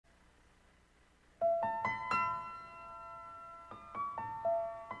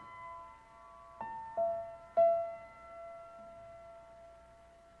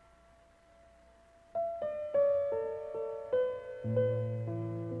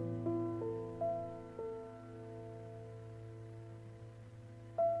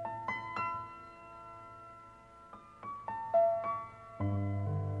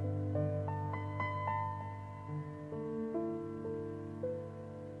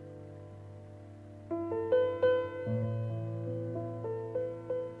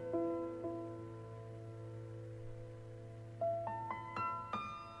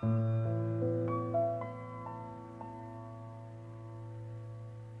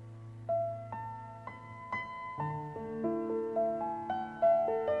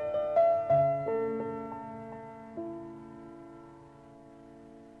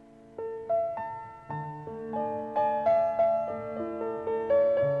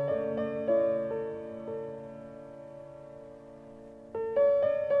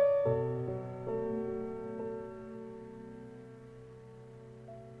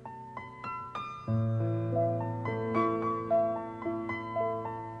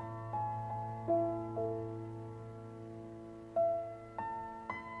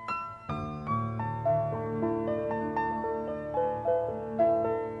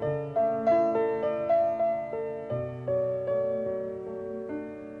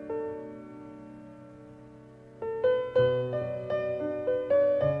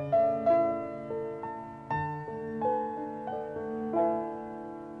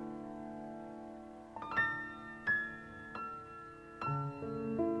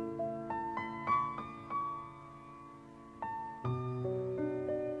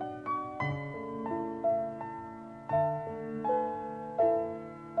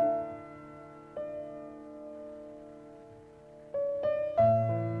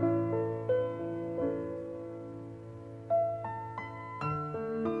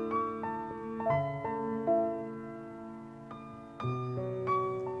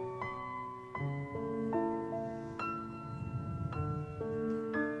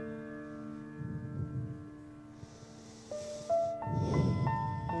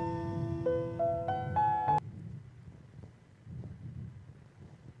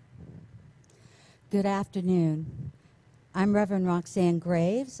Good afternoon. I'm Reverend Roxanne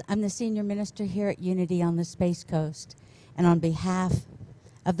Graves. I'm the senior minister here at Unity on the Space Coast. And on behalf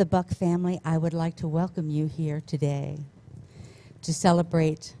of the Buck family, I would like to welcome you here today to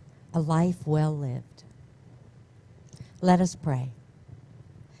celebrate a life well lived. Let us pray.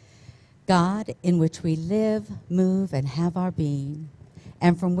 God, in which we live, move, and have our being,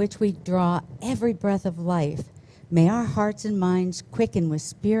 and from which we draw every breath of life, may our hearts and minds quicken with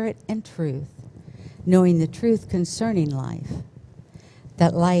spirit and truth, knowing the truth concerning life,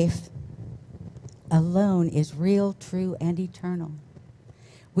 that life alone is real, true, and eternal.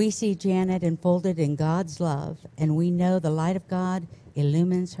 We see Janet enfolded in God's love, and we know the light of God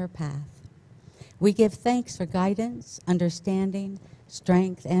illumines her path. We give thanks for guidance, understanding,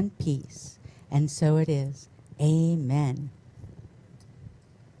 strength, and peace, and so it is. Amen.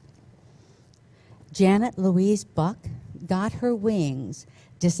 Janet Louise Buck got her wings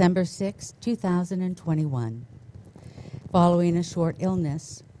December 6, 2021, following a short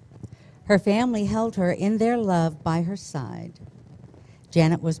illness. Her family held her in their love by her side.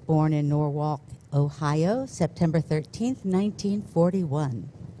 Janet was born in Norwalk, Ohio, September 13, 1941,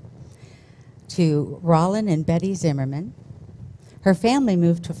 to Rollin and Betty Zimmerman. Her family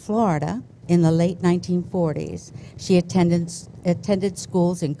moved to Florida in the late 1940s. She attended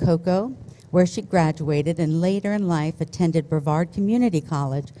schools in Cocoa, where she graduated, and later in life attended Brevard Community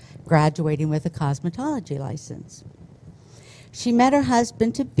College, graduating with a cosmetology license. She met her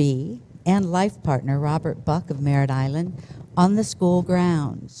husband-to-be and life partner, Robert Buck of Merritt Island, on the school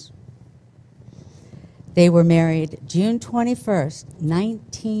grounds. They were married June 21st,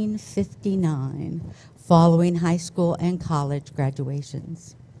 1959, following high school and college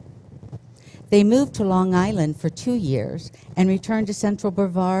graduations. They moved to Long Island for 2 years and returned to Central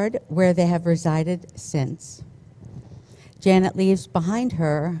Brevard, where they have resided since. Janet leaves behind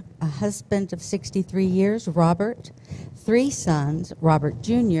her a husband of 63 years, Robert, 3 sons, Robert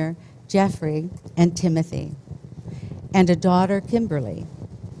Jr., Jeffrey, and Timothy, and a daughter, Kimberly.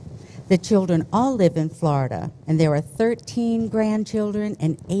 The children all live in Florida, and there are 13 grandchildren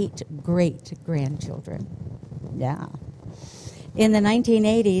and 8 great-grandchildren. Yeah. In the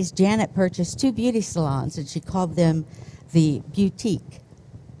 1980s, Janet purchased 2 beauty salons, and she called them the Boutique,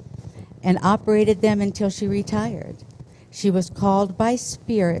 and operated them until she retired. She was called by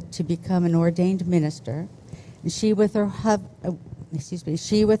Spirit to become an ordained minister, and she with her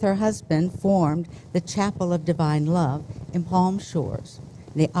husband formed the Chapel of Divine Love in Palm Shores.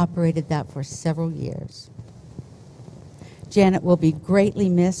 They operated that for several years. Janet will be greatly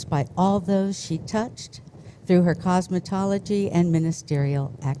missed by all those she touched through her cosmetology and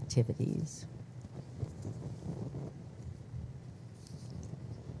ministerial activities.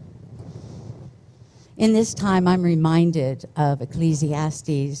 In this time, I'm reminded of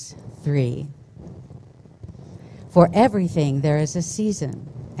Ecclesiastes 3. For everything there is a season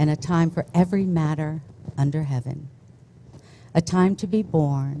and a time for every matter under heaven. A time to be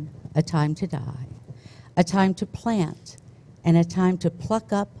born, a time to die, a time to plant, and a time to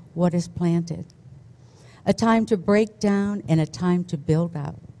pluck up what is planted. A time to break down and a time to build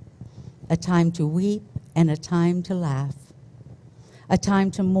up. A time to weep and a time to laugh. A time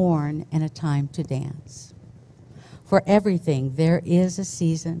to mourn and a time to dance. For everything there is a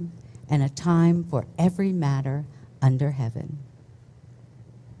season and a time for every matter under heaven.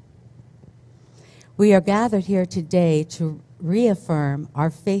 We are gathered here today to reaffirm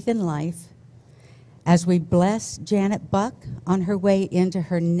our faith in life as we bless Janet Buck on her way into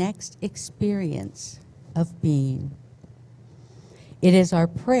her next experience of being. It is our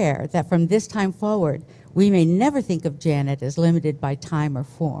prayer that from this time forward, we may never think of Janet as limited by time or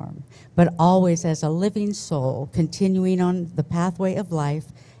form, but always as a living soul continuing on the pathway of life,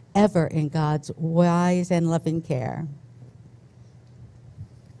 ever in God's wise and loving care.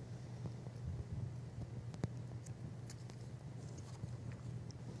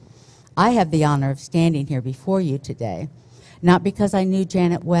 I have the honor of standing here before you today, not because I knew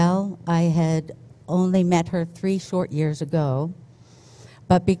Janet well. I had only met her 3 short years ago,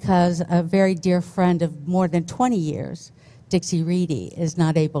 but because a very dear friend of more than 20 years, Dixie Reedy, is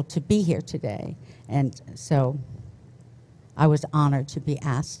not able to be here today. And so I was honored to be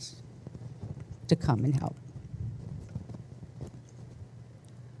asked to come and help.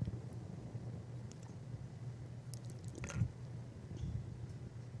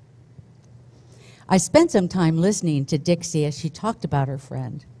 I spent some time listening to Dixie as she talked about her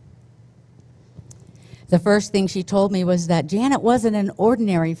friend. The first thing she told me was that Janet wasn't an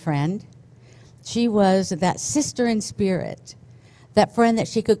ordinary friend. She was that sister in spirit, that friend that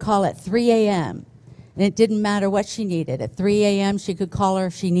she could call at 3 a.m. And it didn't matter what she needed. At 3 a.m., she could call her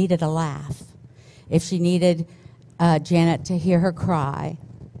if she needed a laugh. if she needed Janet to hear her cry,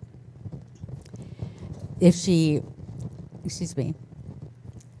 if she, excuse me,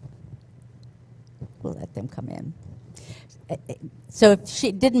 we'll let them come in. So if she,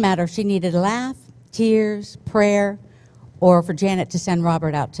 it didn't matter if she needed a laugh, tears, prayer, or for Janet to send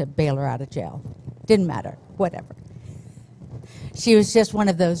Robert out to bail her out of jail. Didn't matter, whatever. She was just one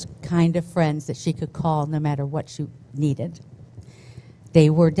of those kind of friends that she could call no matter what she needed. They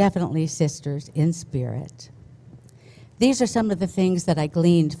were definitely sisters in spirit. These are some of the things that I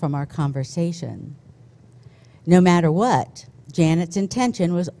gleaned from our conversation. No matter what, Janet's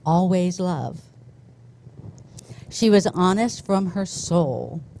intention was always love. She was honest from her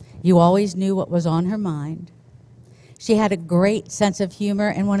soul. You always knew what was on her mind. She had a great sense of humor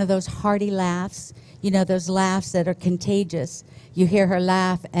and one of those hearty laughs, you know, those laughs that are contagious. You hear her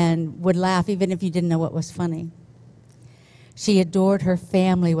laugh and would laugh even if you didn't know what was funny. She adored her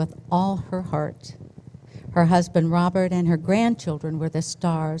family with all her heart. Her husband, Robert, and her grandchildren were the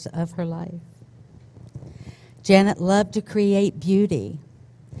stars of her life. Janet loved to create beauty.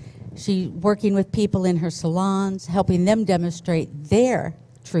 She working with people in her salons, helping them demonstrate their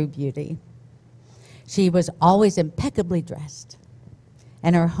true beauty. She was always impeccably dressed,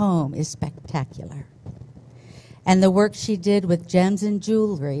 and her home is spectacular. And the work she did with gems and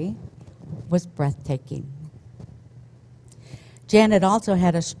jewelry was breathtaking. Janet also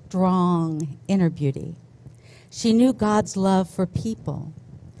had a strong inner beauty. She knew God's love for people.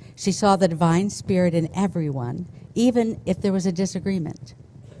 She saw the divine spirit in everyone, even if there was a disagreement.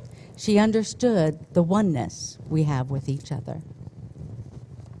 She understood the oneness we have with each other.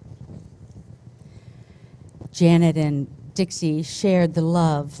 Janet and Dixie shared the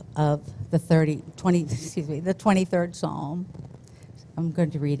love of the 23rd Psalm. I'm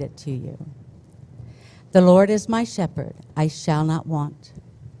going to read it to you. The Lord is my shepherd, I shall not want.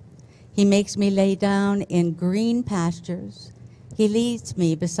 He makes me lay down in green pastures. He leads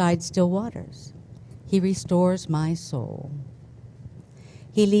me beside still waters. He restores my soul.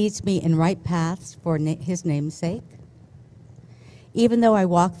 He leads me in right paths for his name's sake. Even though I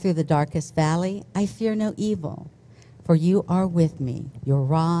walk through the darkest valley, I fear no evil, for you are with me, your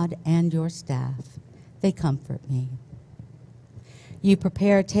rod and your staff. They comfort me. You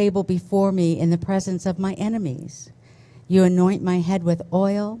prepare a table before me in the presence of my enemies. You anoint my head with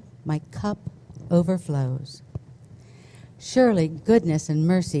oil, my cup overflows. Surely goodness and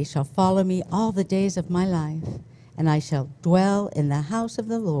mercy shall follow me all the days of my life, and I shall dwell in the house of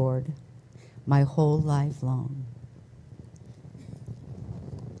the Lord my whole life long.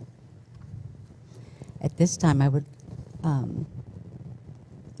 At this time,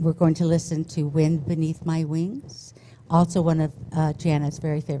 we're going to listen to Wind Beneath My Wings, also one of Janet's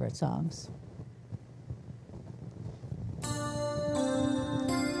very favorite songs.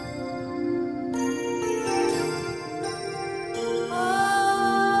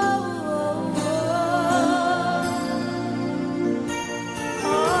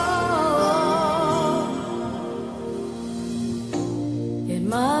 It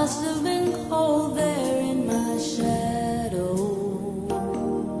must have been cold there in my shadow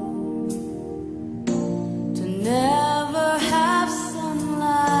to never have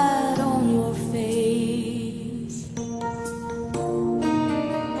sunlight on your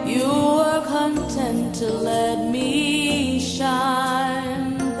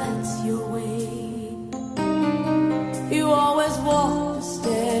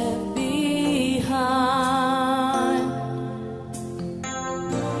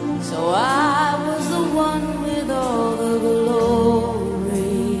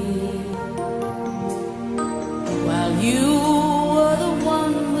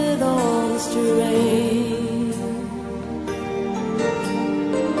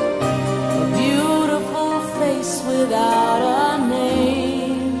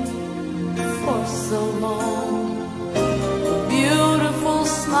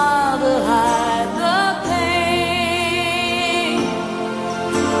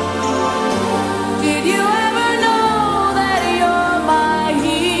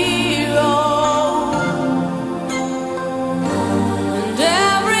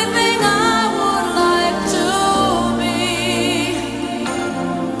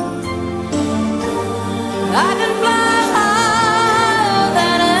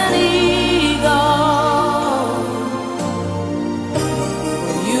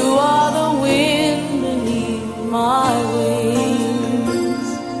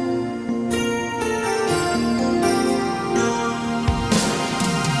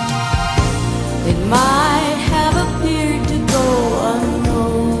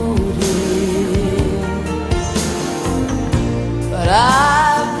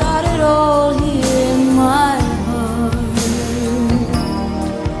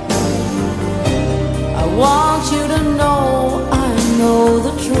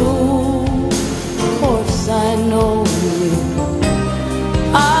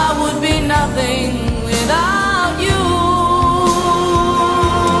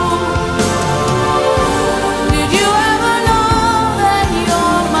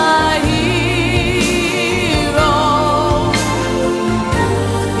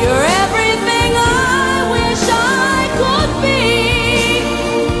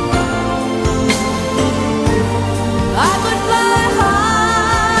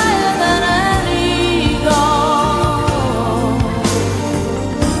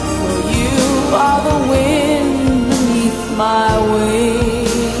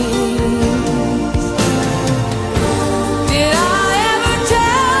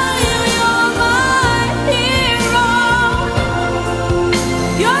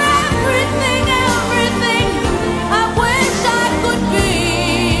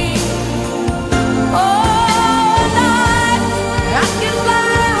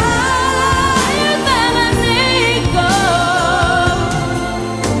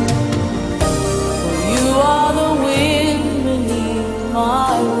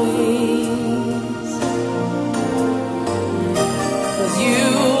wings. 'Cause you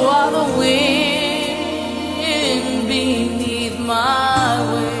are the wind beneath my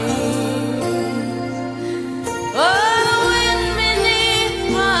wings. Oh, the wind beneath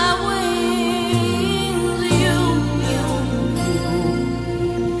my wings.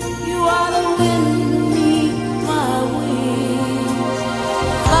 You are the wind beneath my wings.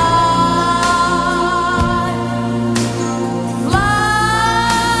 Fly,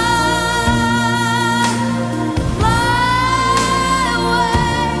 fly away.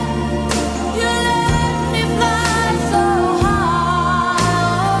 You let me fly so high.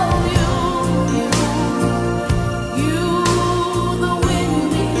 You, the wind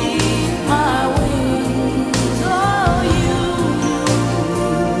beneath my wings. Oh,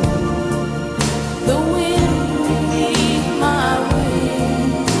 the wind beneath my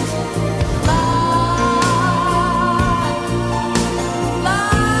wings. Fly, fly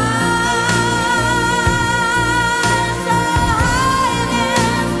so high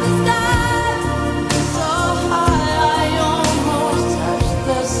against the sky, so high I almost touch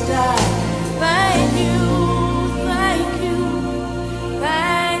the sky. Thank you,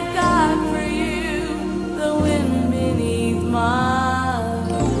 thank God for you, the wind beneath my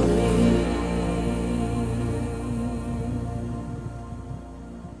wings.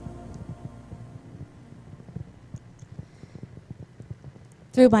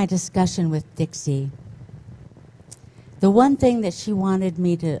 Through my discussion with Dixie, the one thing that she wanted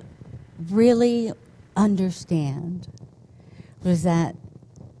me to really understand was that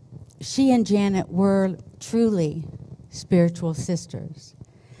she and Janet were truly spiritual sisters,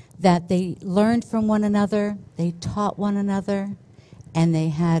 that they learned from one another, they taught one another, and they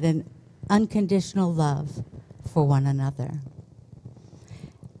had an unconditional love for one another.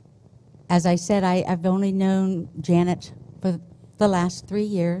 As I said, I've only known Janet for the last 3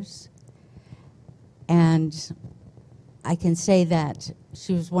 years, and I can say that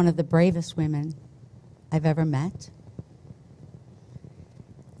she was one of the bravest women I've ever met.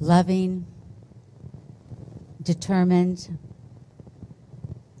 Loving, determined,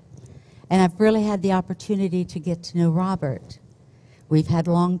 and I've really had the opportunity to get to know Robert. We've had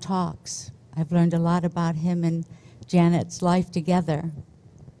long talks. I've learned a lot about him and Janet's life together.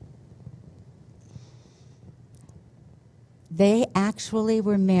 They actually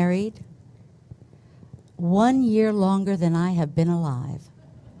were married 1 year longer than I have been alive.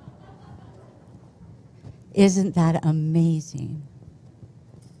 Isn't that amazing?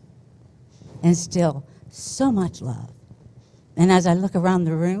 And still, so much love. And as I look around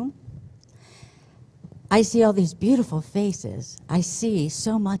the room, I see all these beautiful faces. I see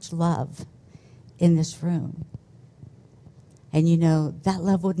so much love in this room. And you know, that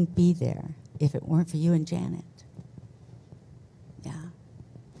love wouldn't be there if it weren't for you and Janet. Yeah.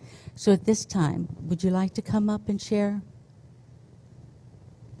 So at this time, would you like to come up and share?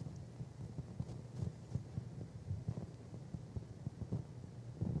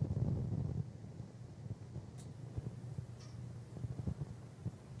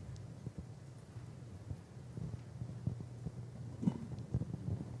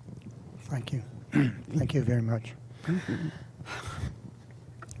 Thank you. Thank you very much.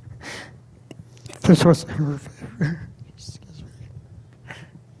 This was her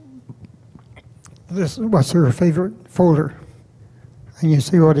This was her favorite folder, and you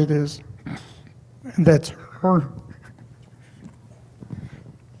see what it is, and that's her.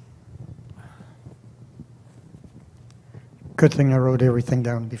 Good thing I wrote everything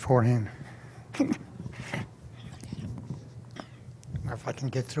down beforehand. If I can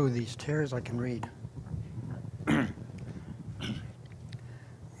get through these tears, I can read.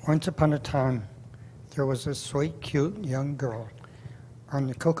 Once upon a time, there was a sweet, cute young girl on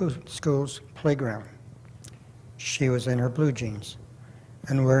the Cocoa School's playground. She was in her blue jeans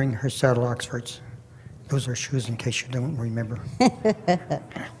and wearing her saddle Oxfords. Those are shoes in case you don't remember.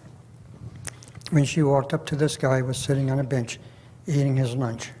 When she walked up to this guy, he was sitting on a bench eating his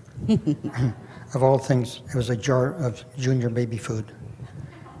lunch. Of all things, it was a jar of junior baby food.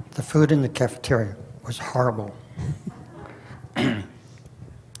 The food in the cafeteria was horrible.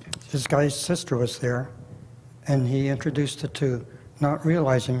 This guy's sister was there, and he introduced the two, not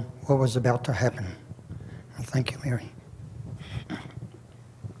realizing what was about to happen. Thank you, Mary.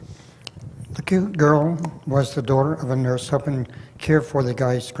 The cute girl was the daughter of a nurse helping care for the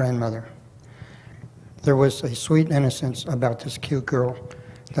guy's grandmother. There was a sweet innocence about this cute girl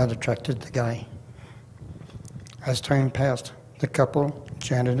that attracted the guy. As time passed, the couple,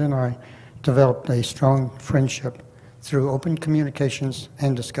 Janet and I, developed a strong friendship through open communications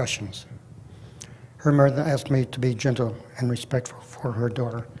and discussions. Her mother asked me to be gentle and respectful for her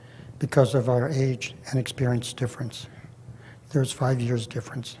daughter because of our age and experience difference. There's 5 years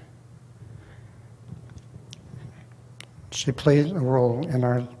difference. She played a role in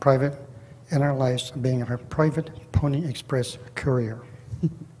our lives, being our private Pony Express courier.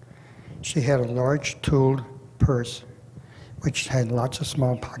 She had a large tooled purse, which had lots of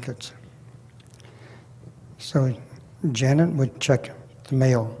small pockets. So Janet would check the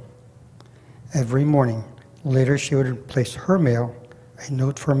mail every morning. Later, she would place her mail, a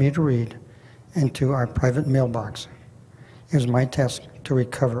note for me to read, into our private mailbox. It was my task to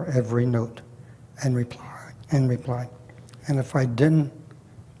recover every note and reply. And if I didn't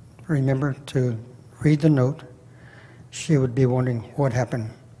remember to read the note, she would be wondering what happened.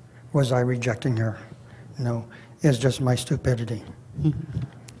 Was I rejecting her? No, it's just my stupidity.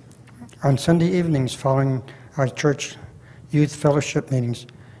 On Sunday evenings following our church youth fellowship meetings,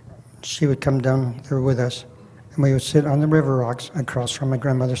 she would come down there with us, and we would sit on the river rocks across from my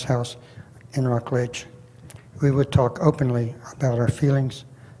grandmother's house in Rockledge. We would talk openly about our feelings,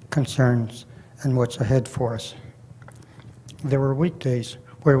 concerns, and what's ahead for us. There were weekdays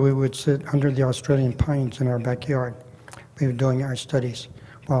where we would sit under the Australian pines in our backyard. We were doing our studies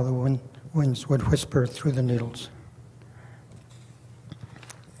while the winds would whisper through the needles.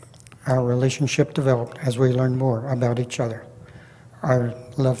 Our relationship developed as we learned more about each other. Our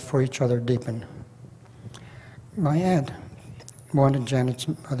love for each other deepened. My aunt wanted Janet's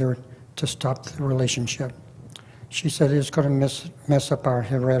mother to stop the relationship. She said it was going to mess up our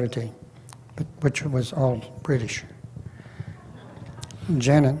heredity, which was all British.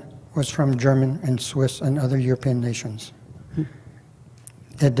 Janet was from German and Swiss and other European nations.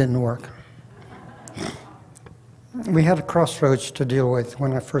 It didn't work. We had a crossroads to deal with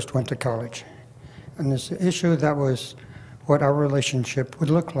when I first went to college. And this issue that was what our relationship would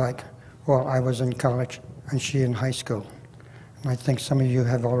look like while I was in college and she in high school. And I think some of you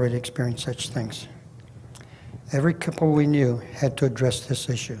have already experienced such things. Every couple we knew had to address this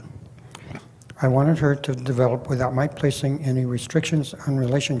issue. I wanted her to develop without my placing any restrictions on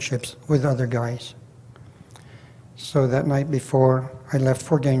relationships with other guys. So that night before I left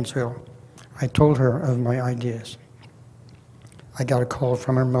for Gainesville, I told her of my ideas. I got a call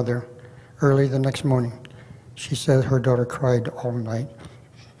from her mother early the next morning. She said her daughter cried all night.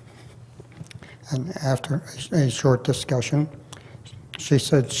 And after a short discussion, she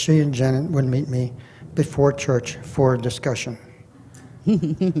said she and Janet would meet me before church for a discussion.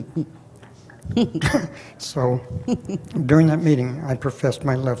 So during that meeting, I professed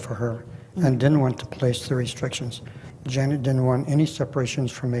my love for her and didn't want to place the restrictions. Janet didn't want any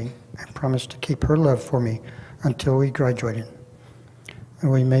separations from me and promised to keep her love for me until we graduated.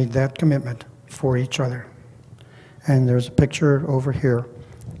 And we made that commitment for each other. And there's a picture over here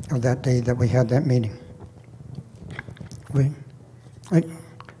of that day that we had that meeting.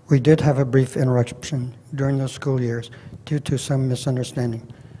 We did have a brief interruption during those school years due to some misunderstanding.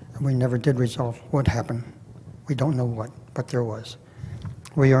 And we never did resolve what happened. We don't know what, but there was.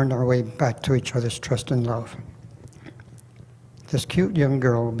 We earned our way back to each other's trust and love. This cute young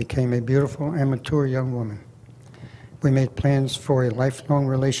girl became a beautiful and mature young woman. We made plans for a lifelong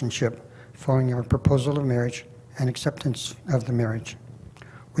relationship following our proposal of marriage and acceptance of the marriage.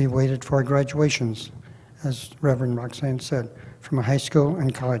 We waited for our graduations, as Reverend Roxanne said, from high school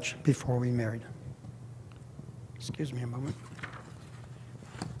and college before we married. Excuse me a moment.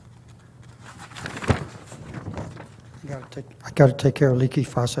 I got to take care of leaky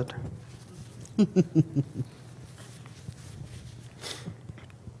faucet.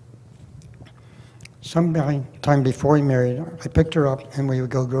 Some time before we married, I picked her up and we would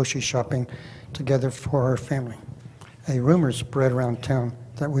go grocery shopping together for our family. A rumor spread around town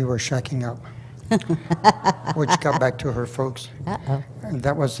that we were shacking up, which got back to her folks. Uh-oh. And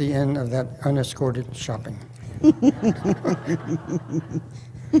that was the end of that unescorted shopping.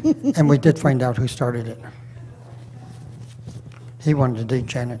 And we did find out who started it. He wanted to date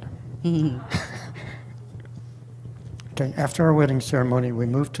Janet. Okay, after our wedding ceremony, we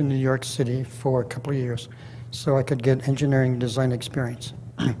moved to New York City for a couple of years so I could get engineering design experience.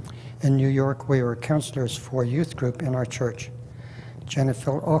 In New York, we were counselors for a youth group in our church. Janet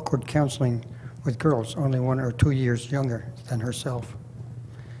felt awkward counseling with girls only 1 or 2 years younger than herself.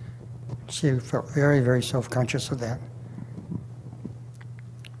 She felt very, very self-conscious of that.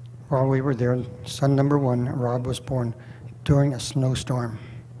 While we were there, son number 1, Rob, was born during a snowstorm.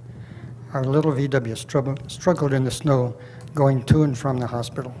 Our little VW struggled in the snow going to and from the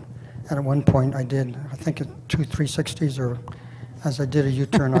hospital. And at one point I did, I think, 2 360s, or as I did a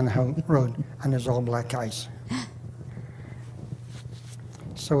U-turn on the road, and there's all black ice.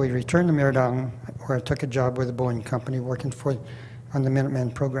 So we returned to Meriden where I took a job with a Boeing company working on the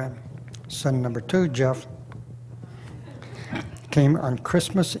Minuteman program. Son number 2, Jeff, came on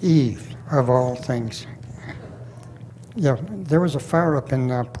Christmas Eve, of all things. Yeah, there was a fire up in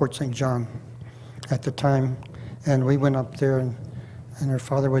Port St. John at the time, and we went up there, and her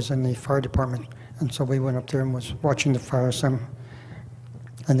father was in the fire department, and so we went up there and was watching the fire some,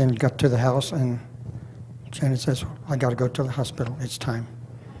 and then got to the house, and Janet says, I got to go to the hospital, it's time.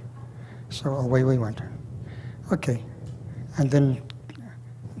 So away we went. Okay, and then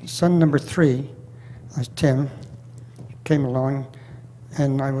son number 3, Tim, came along,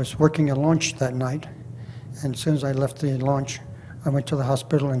 and I was working a launch that night, and as soon as I left the launch, I went to the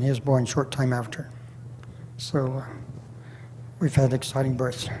hospital, and he was born a short time after. So we've had exciting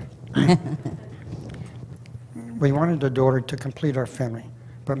births. We wanted a daughter to complete our family,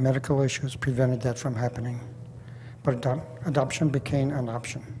 but medical issues prevented that from happening. But adoption became an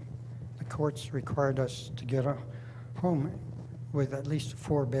option. The courts required us to get a home with at least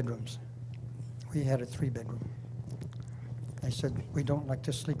 4 bedrooms. We had a 3-bedroom. They said, we don't like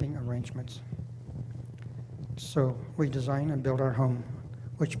the sleeping arrangements. So we designed and built our home,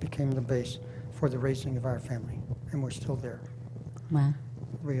 which became the base for the raising of our family, and we're still there. Wow.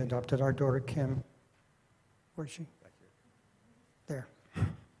 We adopted our daughter, Kim. Where's she? Back here. There.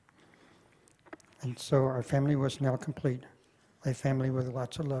 And so our family was now complete, a family with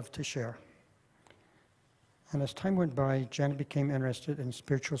lots of love to share. And as time went by, Janet became interested in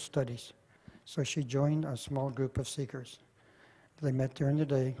spiritual studies, so she joined a small group of seekers. They met during the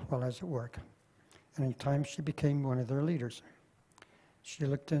day while I was at work, and in time she became one of their leaders. She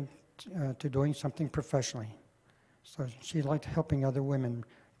looked into doing something professionally, so she liked helping other women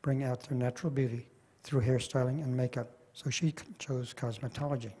bring out their natural beauty through hairstyling and makeup, so she chose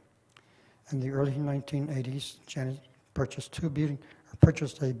cosmetology. In the early 1980s, Janet purchased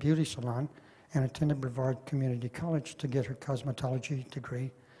a beauty salon and attended Brevard Community College to get her cosmetology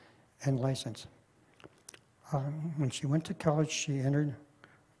degree and license. When she went to college, she entered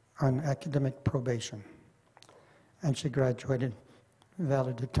on academic probation, and she graduated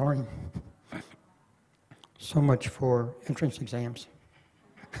valedictorian. So much for entrance exams.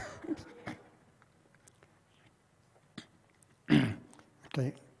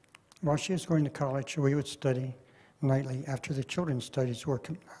 Okay. While she was going to college, we would study nightly after the children's studies were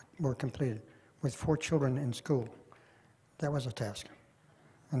completed, with 4 children in school. That was a task.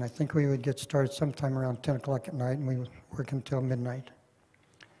 And I think we would get started sometime around 10 o'clock at night, and we would work until midnight.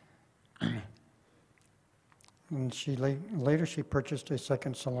 And later she purchased a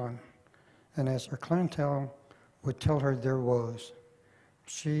second salon. And as her clientele would tell her their woes,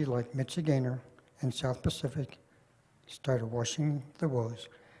 she, like Mitzi Gaynor in South Pacific, started washing the woes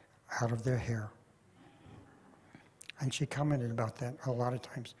out of their hair. And she commented about that a lot of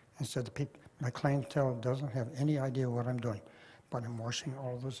times and said, my clientele doesn't have any idea what I'm doing, but I'm washing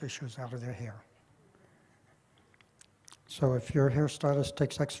all those issues out of their hair. So if your hairstylist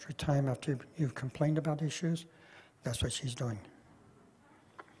takes extra time after you've complained about issues, that's what she's doing.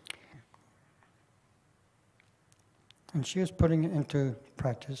 And she is putting into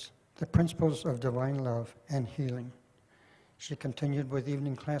practice the principles of divine love and healing. She continued with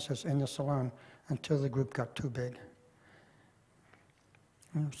evening classes in the salon until the group got too big.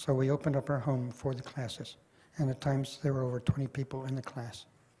 And so we opened up our home for the classes, and at times there were over 20 people in the class.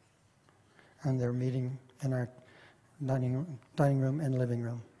 And they're meeting in our dining room and living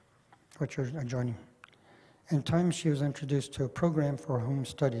room, which are adjoining. In time, she was introduced to a program for home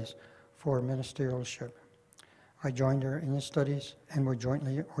studies for ministerialship. I joined her in the studies and were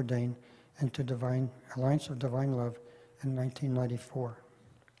jointly ordained into Alliance of Divine Love in 1994,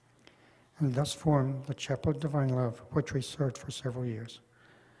 and thus formed the Chapel of Divine Love, which we served for several years.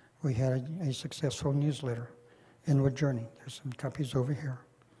 We had a successful newsletter, Inward Journey. There's some copies over here.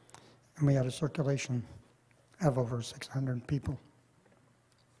 And we had a circulation of over 600 people.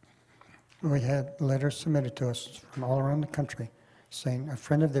 We had letters submitted to us from all around the country saying a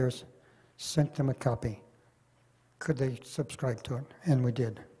friend of theirs sent them a copy. Could they subscribe to it? And we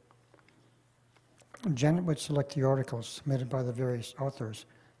did. Janet would select the articles submitted by the various authors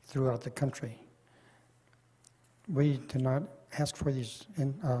throughout the country. We did not ask for these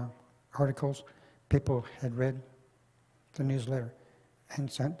articles. People had read the newsletter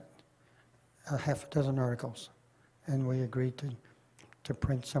and sent a half a dozen articles, and we agreed to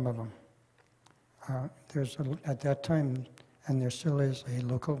print some of them. At that time, and there still is, a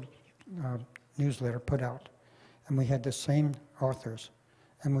local newsletter put out, and we had the same authors,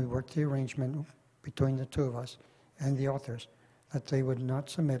 and we worked the arrangement between the two of us and the authors that they would not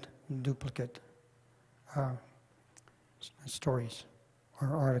submit duplicate stories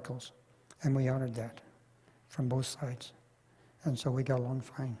or articles, and we honored that from both sides. And so we got along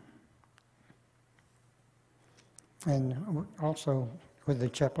fine. And also, with the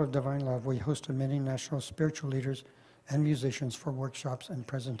Chapel of Divine Love, we hosted many national spiritual leaders and musicians for workshops and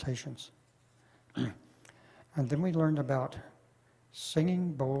presentations. And then we learned about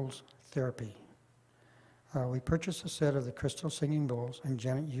singing bowls therapy. We purchased a set of the crystal singing bowls, and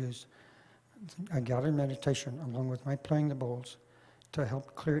Janet used a guided meditation along with my playing the bowls to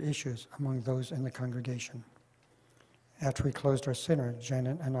help clear issues among those in the congregation. After we closed our center,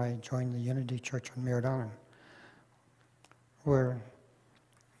 Janet and I joined the Unity Church on Merritt Island, where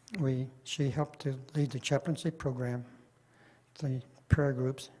she helped to lead the chaplaincy program, the prayer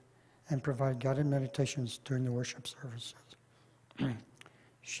groups, and provide guided meditations during the worship services.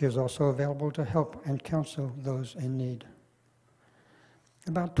 She is also available to help and counsel those in need.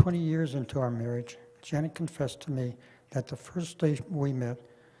 About 20 years into our marriage, Janet confessed to me that the first day we met,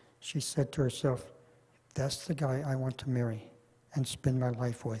 she said to herself, "That's the guy I want to marry and spend my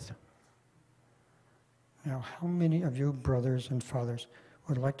life with." Now, how many of you brothers and fathers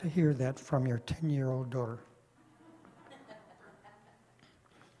would like to hear that from your 10-year-old daughter?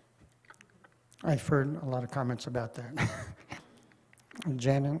 I've heard a lot of comments about that.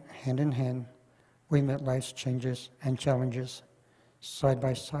 Janet, hand in hand, we met life's changes and challenges. Side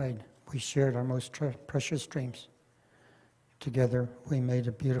by side, we shared our most precious dreams. Together, we made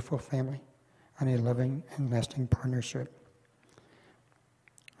a beautiful family and a loving and lasting partnership.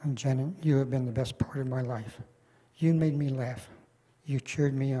 And Janet, you have been the best part of my life. You made me laugh. You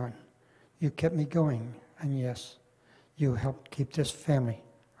cheered me on. You kept me going. And yes, you helped keep this family,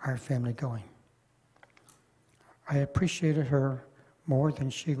 our family, going. I appreciated her more than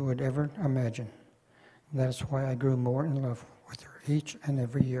she would ever imagine. That is why I grew more in love with her each and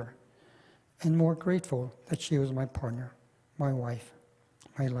every year, and more grateful that she was my partner, my wife,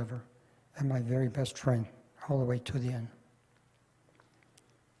 my lover, and my very best friend all the way to the end.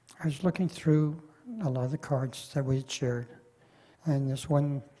 I was looking through a lot of the cards that we had shared, and this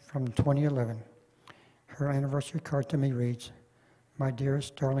one from 2011, her anniversary card to me reads, "My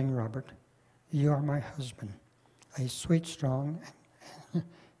dearest darling Robert, you are my husband, a sweet, strong, and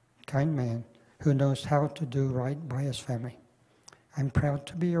kind man who knows how to do right by his family. I'm proud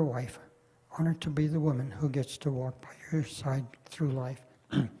to be your wife, honored to be the woman who gets to walk by your side through life.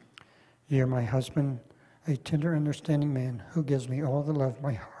 You're my husband, a tender, understanding man who gives me all the love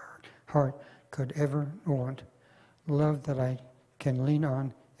my heart could ever want, love that I can lean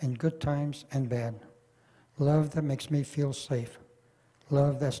on in good times and bad, love that makes me feel safe,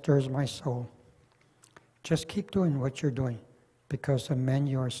 love that stirs my soul. Just keep doing what you're doing, because the man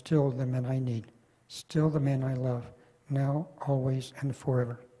you are still the man I need, still the man I love, now, always, and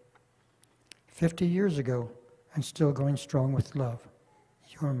forever. 50 years ago, and still going strong with love.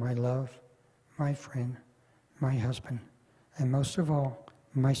 You are my love, my friend, my husband, and most of all,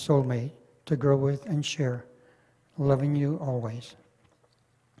 my soulmate to grow with and share, loving you always."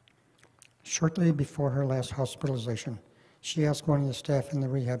 Shortly before her last hospitalization, she asked one of the staff in the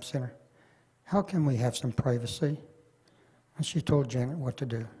rehab center, "How can we have some privacy?" And she told Janet what to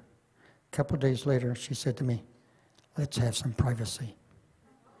do. A couple of days later, she said to me, "Let's have some privacy."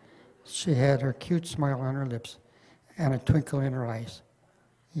 She had her cute smile on her lips and a twinkle in her eyes.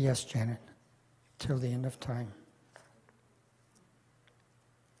 "Yes, Janet, till the end of time."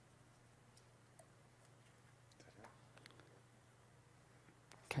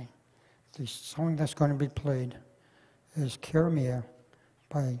 Okay, the song that's going to be played is "Cara Mia"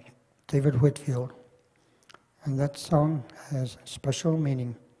 by David Whitfield. And that song has special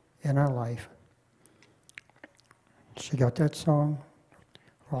meaning in our life. She got that song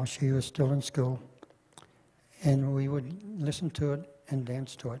while she was still in school, and we would listen to it and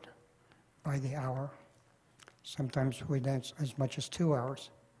dance to it by the hour. Sometimes we dance as much as 2 hours,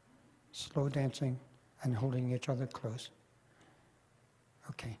 slow dancing and holding each other close.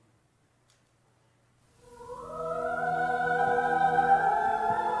 Okay.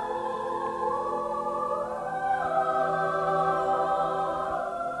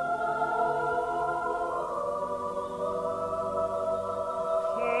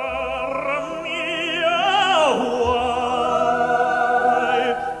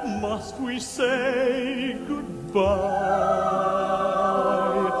 Say goodbye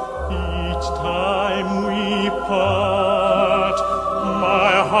each time we part.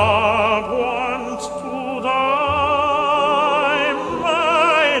 My heart wants to die.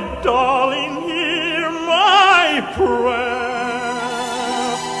 My darling, hear my prayer.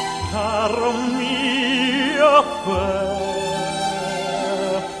 Cara mia fair,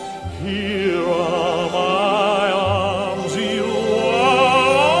 here are my arms, you are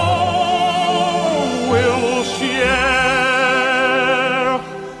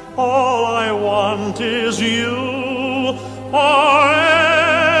want is you forevermore,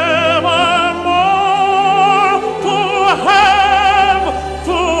 to have,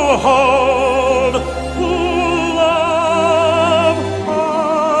 to hold, to love,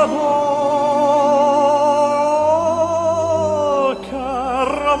 adore.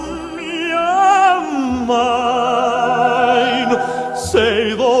 Cara mia, mine,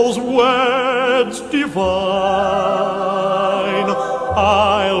 say those words divine.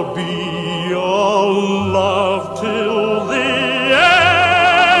 I'll be your love till the end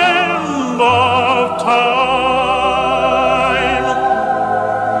of time.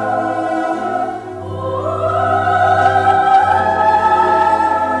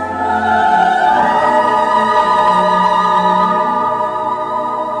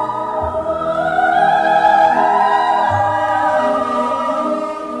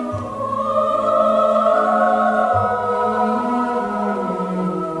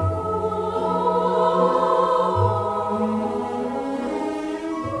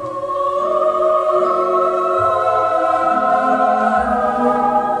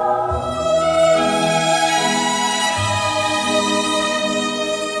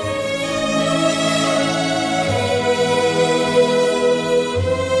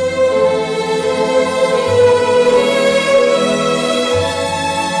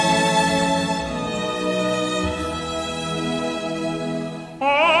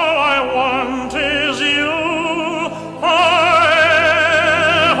 All I want is you forevermore,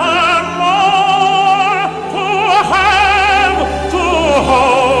 to have, to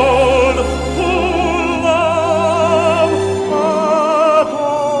hold, to love,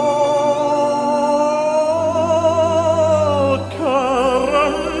 adore. Cara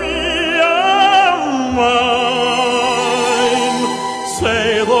mia, mine, say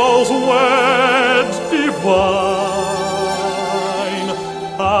those words divine.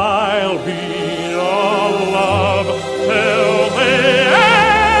 I'll be your love till the end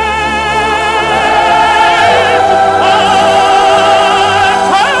of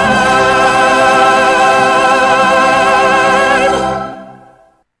time.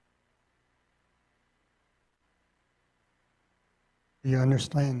 You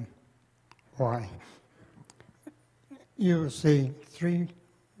understand why? You will see three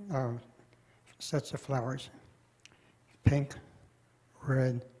sets of flowers, pink,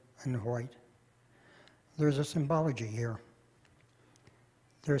 red, and white. There's a symbology here.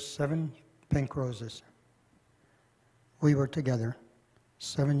 There's 7 pink roses. We were together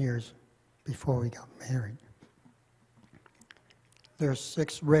 7 years before we got married. There's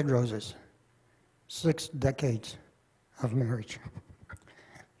 6 red roses, 6 decades of marriage,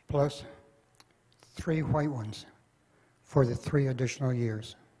 plus 3 white ones for the 3 additional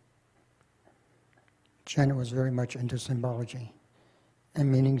years. Janet was very much into symbology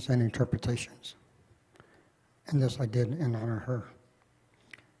and meanings and interpretations. And this I did in honor of her.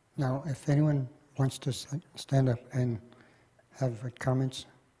 Now, if anyone wants to stand up and have comments,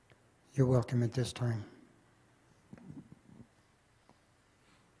 you're welcome at this time.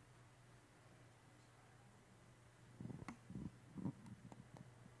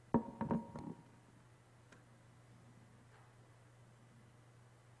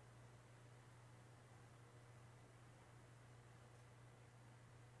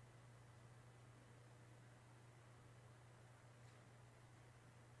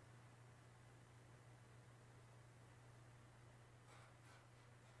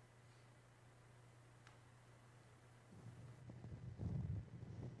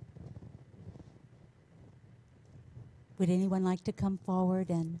 Would anyone like to come forward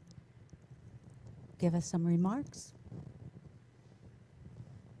and give us some remarks?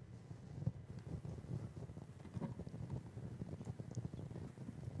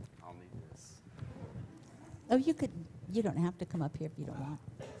 I'll need this. Oh, you don't have to come up here if you don't want.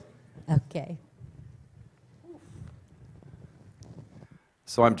 Okay.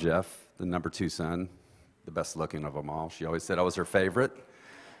 So I'm Jeff, the number 2 son, the best looking of them all. She always said I was her favorite.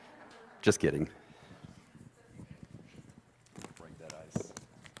 Just kidding. Break that ice.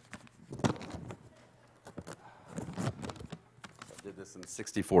 I did this in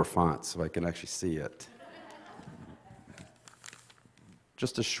 64 fonts so I can actually see it.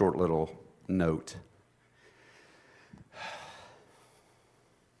 Just a short little note.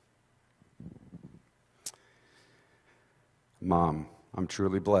 Mom, I'm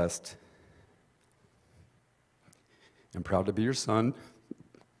truly blessed. I'm proud to be your son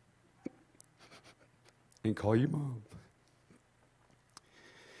and call you Mom.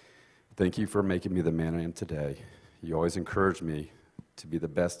 Thank you for making me the man I am today. You always encourage me to be the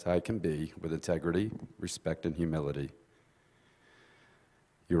best I can be with integrity, respect, and humility.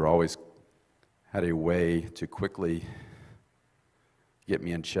 You're always had a way to quickly get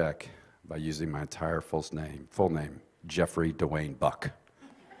me in check by using my entire full name, Jeffrey Dwayne Buck.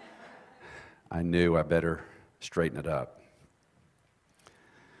 I knew I better straighten it up.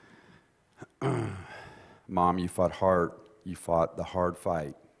 Mom, you fought hard. You fought the hard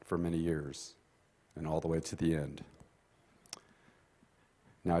fight for many years and all the way to the end.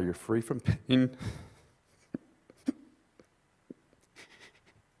 Now you're free from pain.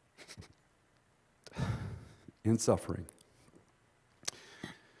 And suffering.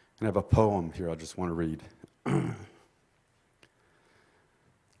 And I have a poem here I just want to read.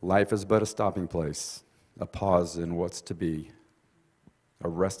 Life is but a stopping place, a pause in what's to be, a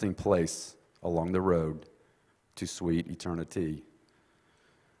resting place along the road to sweet eternity.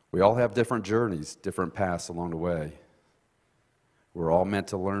 We all have different journeys, different paths along the way. We're all meant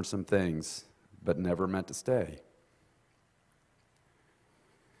to learn some things, but never meant to stay.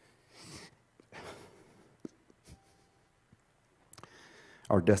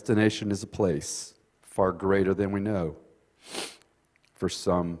 Our destination is a place far greater than we know. For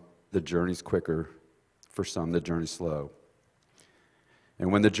some, the journey's quicker. For some, the journey's slow.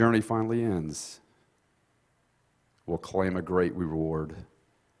 And when the journey finally ends, we'll claim a great reward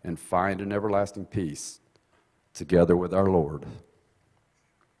and find an everlasting peace together with our Lord.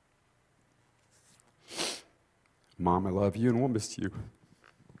 Mom, I love you and we'll miss you.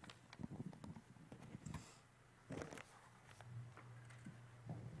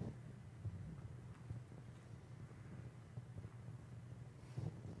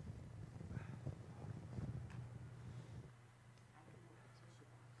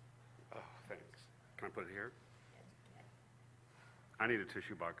 Can I put it here? I need a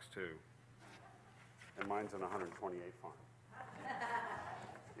tissue box too. And mine's in 128 font.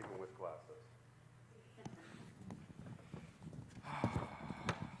 Even with glasses.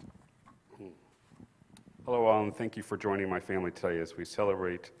 Hello all, and thank you for joining my family today as we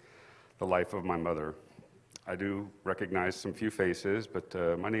celebrate the life of my mother. I do recognize some few faces,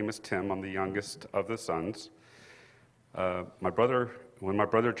 but my name is Tim. I'm the youngest of the sons. When my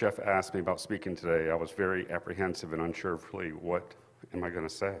brother Jeff asked me about speaking today, I was very apprehensive and unsure of really what am I going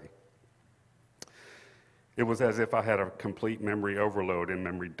to say. It was as if I had a complete memory overload and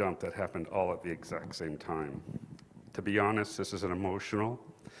memory dump that happened all at the exact same time. To be honest, this is an emotional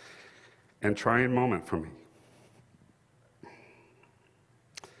and trying moment for me.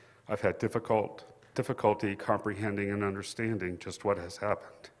 I've had difficulty comprehending and understanding just what has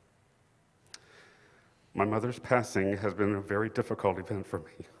happened. My mother's passing has been a very difficult event for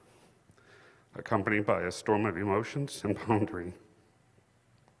me, accompanied by a storm of emotions and pondering.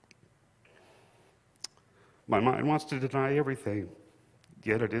 My mind wants to deny everything,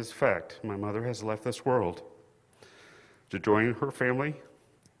 yet it is fact. My mother has left this world to join her family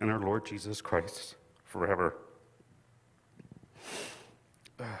and our Lord Jesus Christ forever.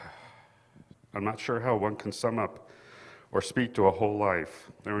 I'm not sure how one can sum up or speak to a whole life.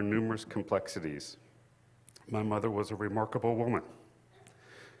 There are numerous complexities. My mother was a remarkable woman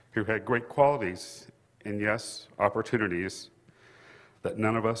who had great qualities and, yes, opportunities that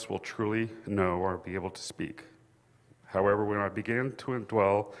none of us will truly know or be able to speak. However, when I began to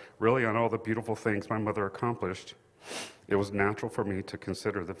dwell really on all the beautiful things my mother accomplished, it was natural for me to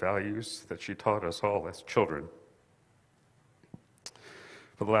consider the values that she taught us all as children.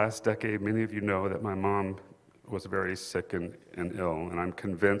 For the last decade, many of you know that my mom was very sick and ill, and I'm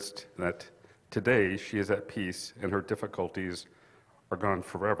convinced that today, she is at peace and her difficulties are gone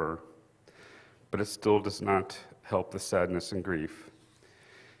forever, but it still does not help the sadness and grief.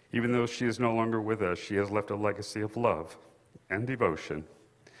 Even though she is no longer with us, she has left a legacy of love and devotion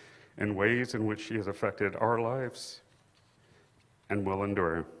in ways in which she has affected our lives and will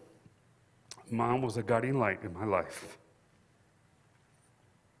endure. Mom was a guiding light in my life.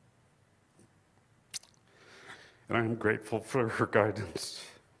 And I am grateful for her guidance.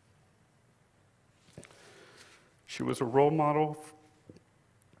 She was a role model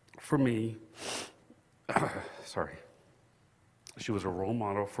for me. She was a role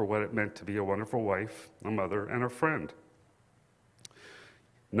model for what it meant to be a wonderful wife, a mother, and a friend.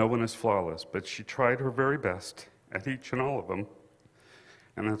 No one is flawless, but she tried her very best at each and all of them,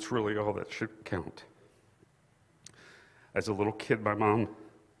 and that's really all that should count. As a little kid, my mom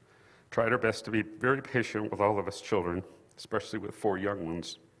tried her best to be very patient with all of us children, especially with 4 young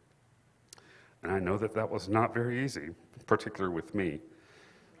ones. And I know that that was not very easy, particularly with me.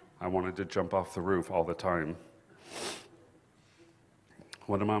 I wanted to jump off the roof all the time.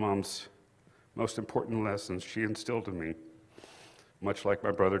 One of my mom's most important lessons she instilled in me, much like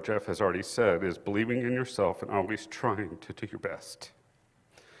my brother Jeff has already said, is believing in yourself and always trying to do your best.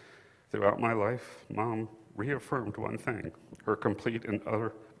 Throughout my life, Mom reaffirmed one thing, her complete and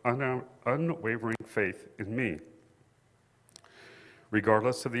utter unwavering faith in me.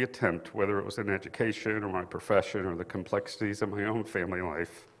 Regardless of the attempt, whether it was in education or my profession or the complexities of my own family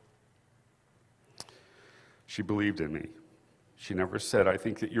life, she believed in me. She never said, "I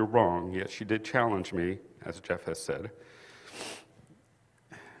think that you're wrong," yet she did challenge me, as Jeff has said.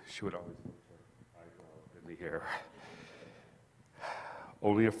 She would always put her eyebrow in the air,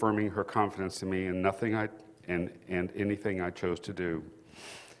 only affirming her confidence in me and anything I chose to do.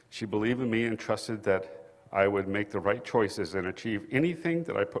 She believed in me and trusted that I would make the right choices and achieve anything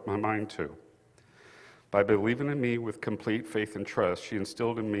that I put my mind to. By believing in me with complete faith and trust, she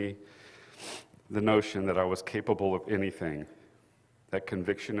instilled in me the notion that I was capable of anything. That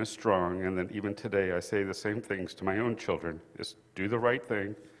conviction is strong, and that even today I say the same things to my own children, is do the right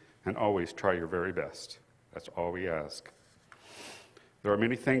thing and always try your very best. That's all we ask. There are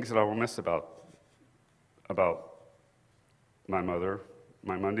many things that I will miss about my mother.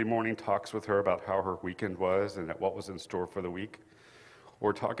 My Monday morning talks with her about how her weekend was and what was in store for the week.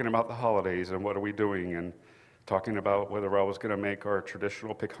 Or talking about the holidays and what are we doing, and talking about whether I was going to make our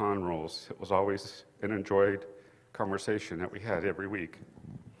traditional pecan rolls. It was always an enjoyed conversation that we had every week.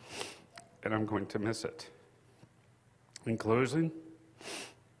 And I'm going to miss it. In closing,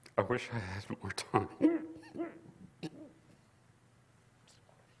 I wish I had more time.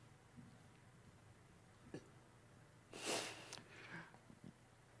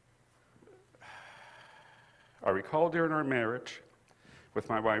 I recall during our marriage with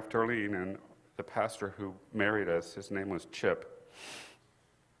my wife, Darlene, and the pastor who married us, his name was Chip,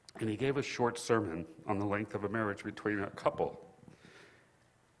 and he gave a short sermon on the length of a marriage between a couple.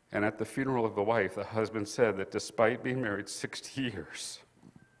 And at the funeral of the wife, the husband said that despite being married 60 years,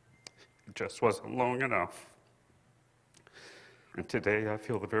 it just wasn't long enough. And today I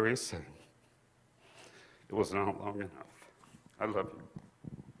feel the very same. It was not long enough. I love you.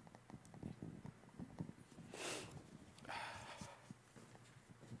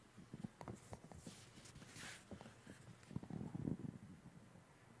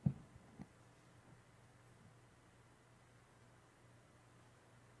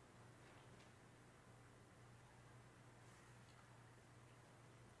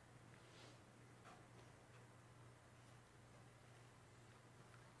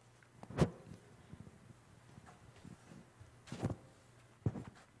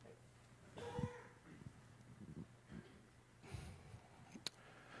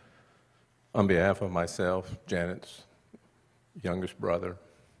 On behalf of myself, Janet's youngest brother,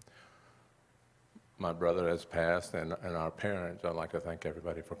 my brother has passed, and our parents, I'd like to thank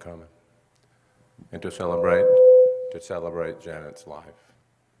everybody for coming and to celebrate Janet's life.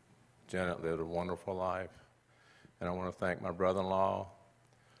 Janet lived a wonderful life, and I want to thank my brother-in-law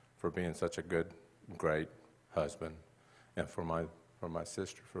for being such a good, great husband, and for my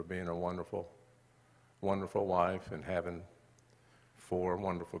sister for being a wonderful, wonderful wife and having 4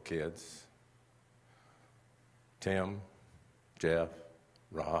 wonderful kids. Tim, Jeff,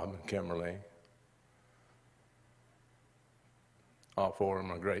 Rob, and Kimberly. All 4 of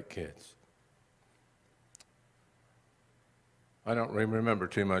them are great kids. I don't remember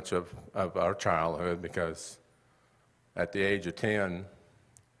too much of our childhood because at the age of 10,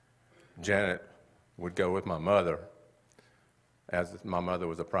 Janet would go with my mother, as my mother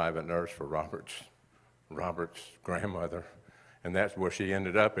was a private nurse for Robert's grandmother, and that's where she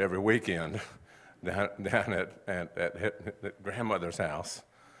ended up every weekend. down at grandmother's house.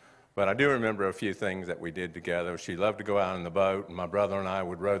 But I do remember a few things that we did together. She loved to go out on the boat, and my brother and I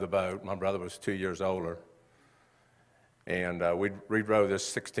would row the boat. My brother was 2 years older. And we'd row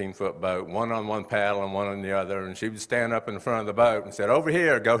this 16-foot boat, one on one paddle and one on the other, and she would stand up in front of the boat and said, "Over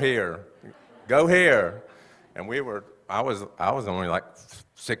here, go here, go here." And I was only like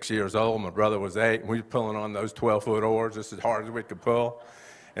 6 years old, my brother was 8, and we were pulling on those 12-foot oars just as hard as we could pull.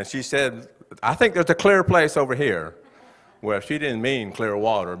 And she said, "I think there's a clear place over here." Well, she didn't mean clear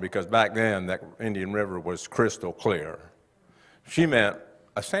water, because back then that Indian River was crystal clear. She meant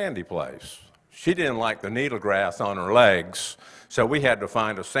a sandy place. She didn't like the needle grass on her legs, so we had to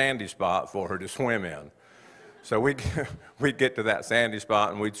find a sandy spot for her to swim in. So we'd get to that sandy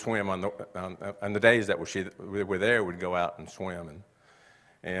spot and we'd swim on the days that we were there, we'd go out and swim.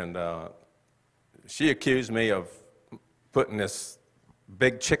 And she accused me of putting this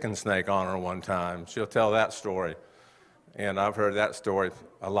big chicken snake on her one time. She'll tell that story, and I've heard that story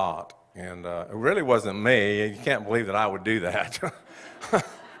a lot. And it really wasn't me. You can't believe that I would do that.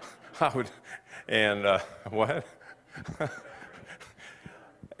 I would, and what?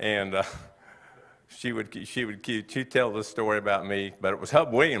 And she'd tell the story about me, but it was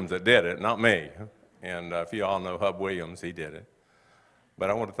Hub Williams that did it, not me. And if you all know Hub Williams, he did it. But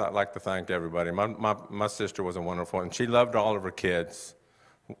I would like to thank everybody. My sister was a wonderful, and she loved all of her kids.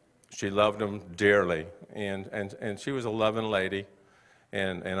 She loved them dearly, and she was a loving lady,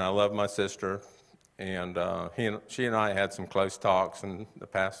 and I love my sister. And she and I had some close talks in the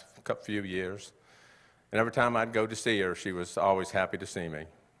past few years. And every time I'd go to see her, she was always happy to see me.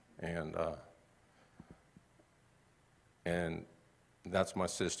 And that's my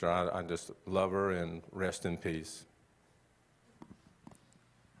sister. I just love her, and rest in peace.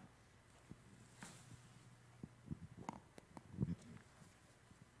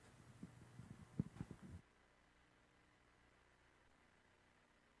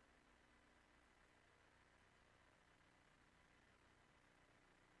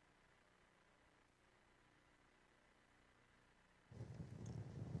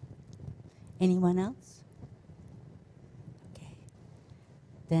 Anyone else? Okay.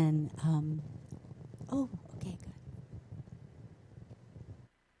 Then, oh, okay, good.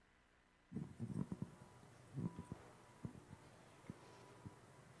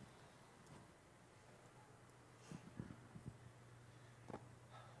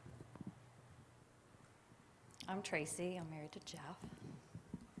 I'm Tracy. I'm married to Jeff.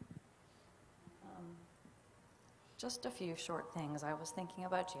 Just a few short things. I was thinking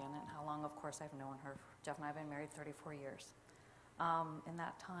about Janet, how long, of course, I've known her. Jeff and I have been married 34 years. In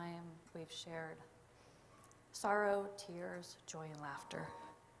that time, we've shared sorrow, tears, joy, and laughter.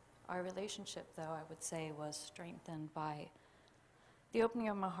 Our relationship, though, I would say, was strengthened by the opening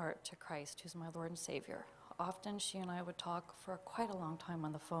of my heart to Christ, who's my Lord and Savior. Often, she and I would talk for quite a long time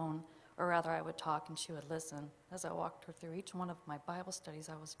on the phone, or rather, I would talk and she would listen. As I walked her through each one of my Bible studies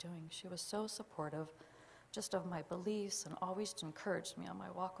I was doing, she was so supportive just of my beliefs and always encouraged me on my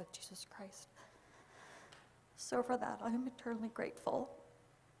walk with Jesus Christ. So for that, I am eternally grateful.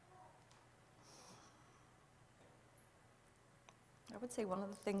 I would say one of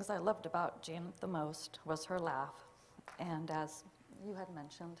the things I loved about Janet the most was her laugh. And as you had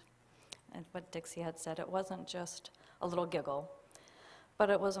mentioned, and what Dixie had said, it wasn't just a little giggle, but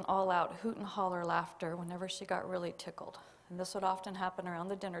it was an all-out hoot and holler laughter whenever she got really tickled. And this would often happen around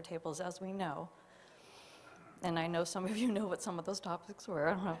the dinner tables, as we know. And I know some of you know what some of those topics were.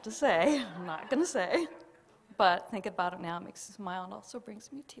 I don't have to say. I'm not going to say. But think about it now. It makes me smile and also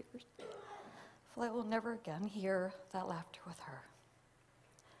brings me tears. I feel I will never again hear that laughter with her.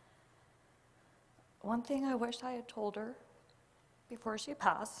 One thing I wish I had told her before she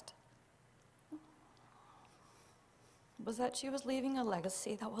passed was that she was leaving a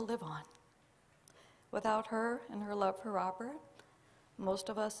legacy that will live on. Without her and her love for Robert, most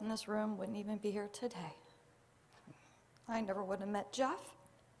of us in this room wouldn't even be here today. I never would have met Jeff,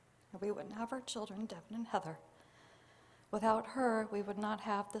 and we wouldn't have our children, Devin and Heather. Without her, we would not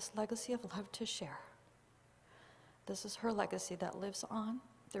have this legacy of love to share. This is her legacy that lives on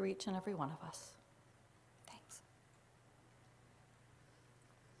through each and every one of us. Thanks.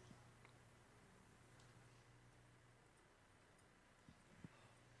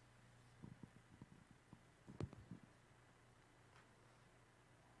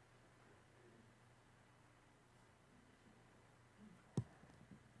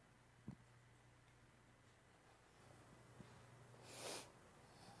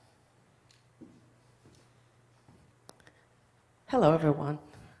 Hello, everyone.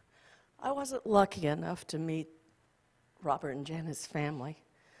 I wasn't lucky enough to meet Robert and Janet's family.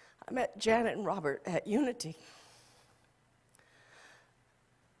 I met Janet and Robert at Unity.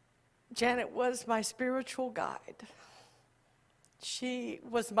 Janet was my spiritual guide. She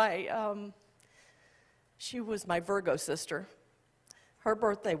was my Virgo sister. Her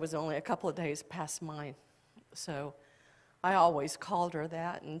birthday was only a couple of days past mine, so I always called her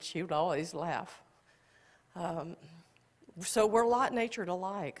that, and she would always laugh. So we're a lot natured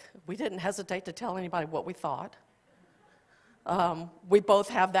alike. We didn't hesitate to tell anybody what we thought. We both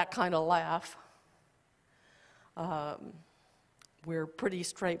have that kind of laugh. We're pretty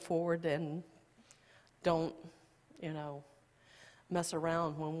straightforward and don't, mess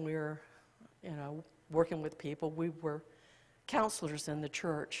around when we're, working with people. We were counselors in the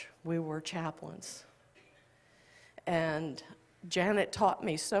church. We were chaplains. And Janet taught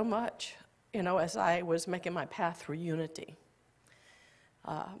me so much, as I was making my path through Unity.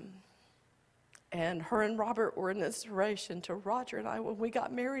 And her and Robert were an inspiration to Roger and I when we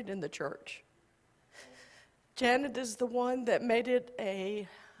got married in the church. Janet is the one that made it a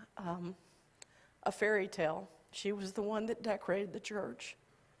fairy tale. She was the one that decorated the church.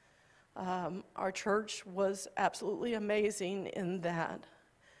 Our church was absolutely amazing in that,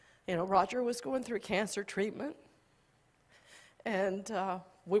 Roger was going through cancer treatment, and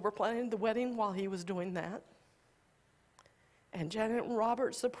we were planning the wedding while he was doing that. And Janet and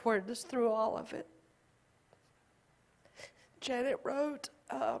Robert supported us through all of it. Janet wrote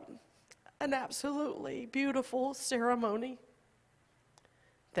an absolutely beautiful ceremony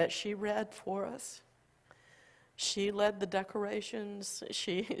that she read for us. She led the decorations.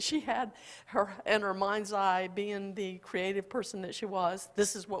 She had her, in her mind's eye, being the creative person that she was,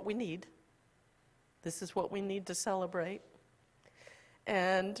 this is what we need. This is what we need to celebrate.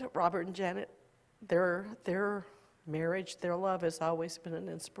 And Robert and Janet, their marriage, their love has always been an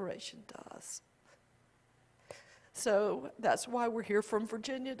inspiration to us. So that's why we're here from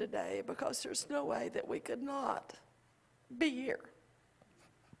Virginia today, because there's no way that we could not be here.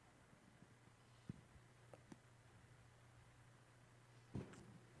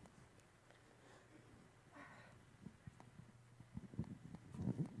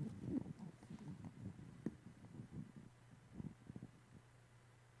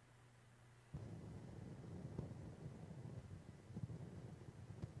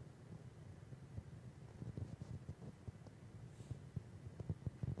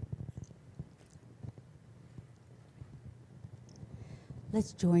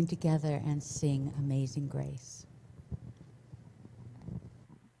 Let's join together and sing Amazing Grace.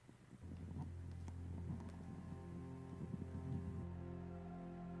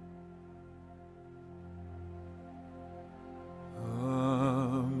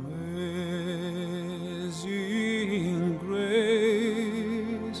 Amazing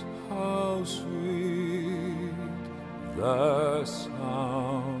grace, how sweet the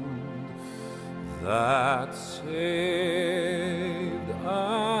sound that saved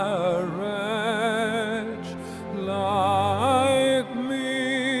a wretch like me.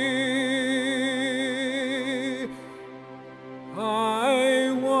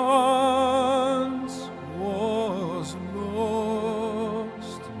 I once was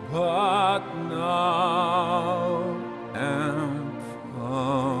lost, but now am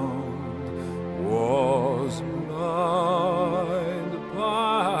found. Was blind,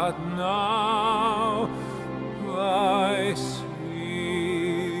 but now I see.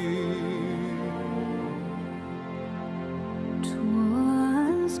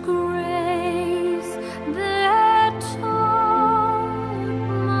 'Twas grace that taught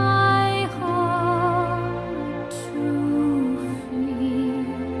my heart to fear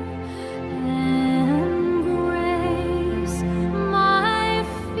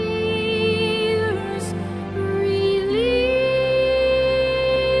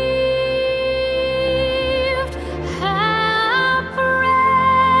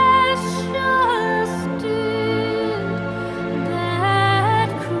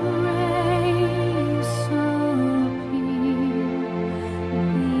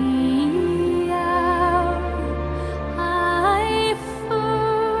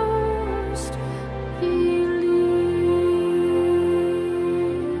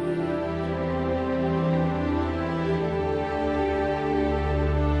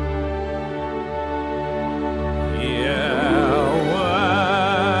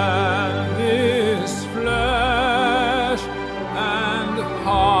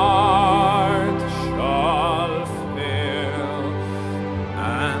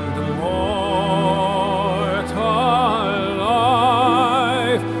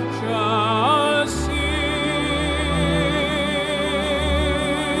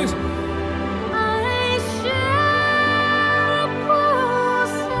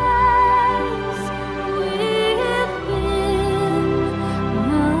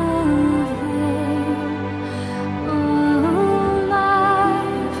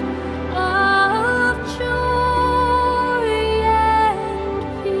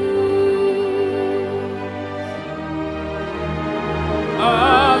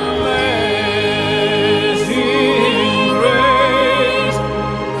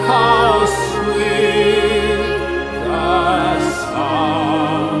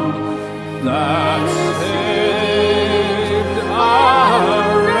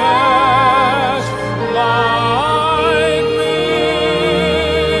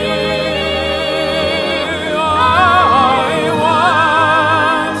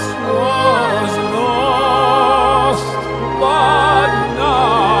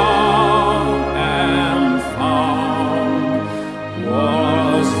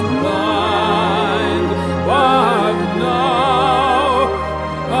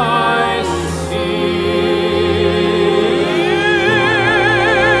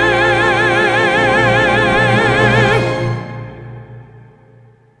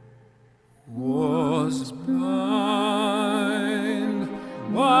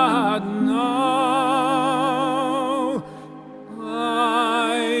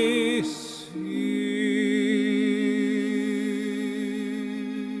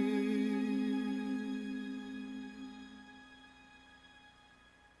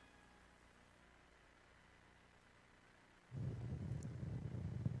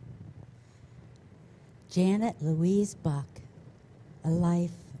Janet Louise Buck, a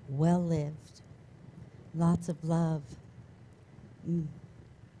life well lived, lots of love.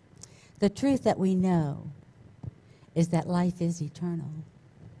 The truth that we know is that life is eternal.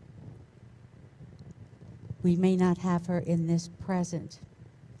 We may not have her in this present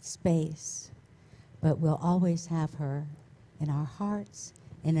space, but we'll always have her in our hearts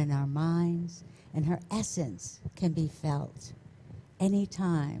and in our minds, and her essence can be felt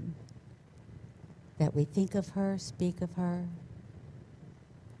anytime that we think of her, speak of her,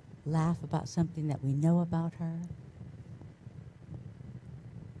 laugh about something that we know about her.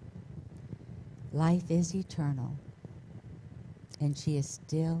 Life is eternal, and she is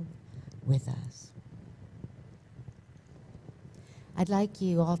still with us. I'd like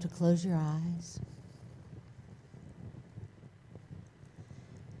you all to close your eyes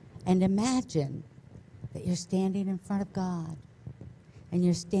and imagine that you're standing in front of God, and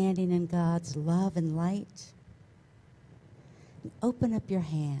you're standing in God's love and light. And open up your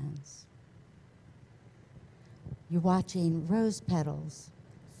hands. You're watching rose petals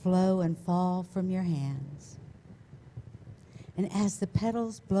flow and fall from your hands. And as the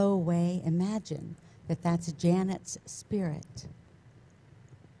petals blow away, imagine that that's Janet's spirit.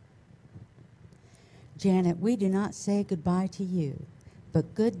 Janet, we do not say goodbye to you,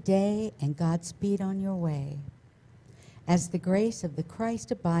 but good day and Godspeed on your way. As the grace of the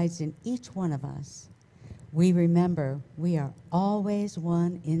Christ abides in each one of us, we remember we are always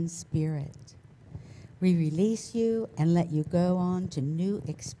one in spirit. We release you and let you go on to new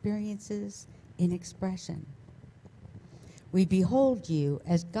experiences in expression. We behold you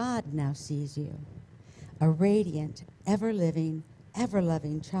as God now sees you, a radiant, ever-living,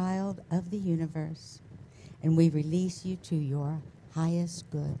 ever-loving child of the universe, and we release you to your highest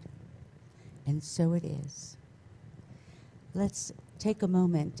good. And so it is. Let's take a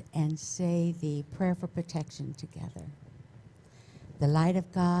moment and say the prayer for protection together. The light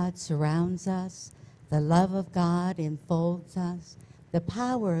of God surrounds us. The love of God enfolds us. The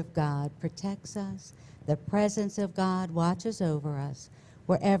power of God protects us. The presence of God watches over us.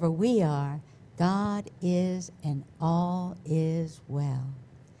 Wherever we are, God is and all is well.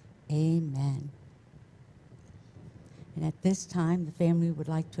 Amen. And at this time, the family would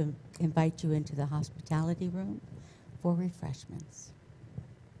like to invite you into the hospitality room for refreshments.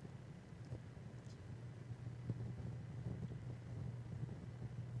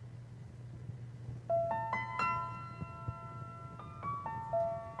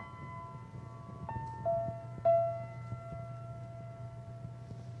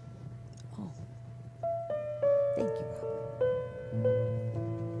 Oh, thank you, Robert.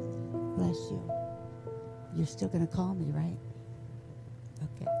 Bless you. You're still going to call me, right?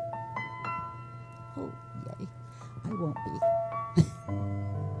 Okay. Oh, yay. I won't be.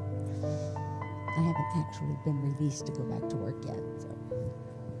 I haven't actually been released to go back to work yet, so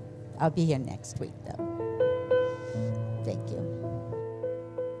I'll be here next week, though. Thank you.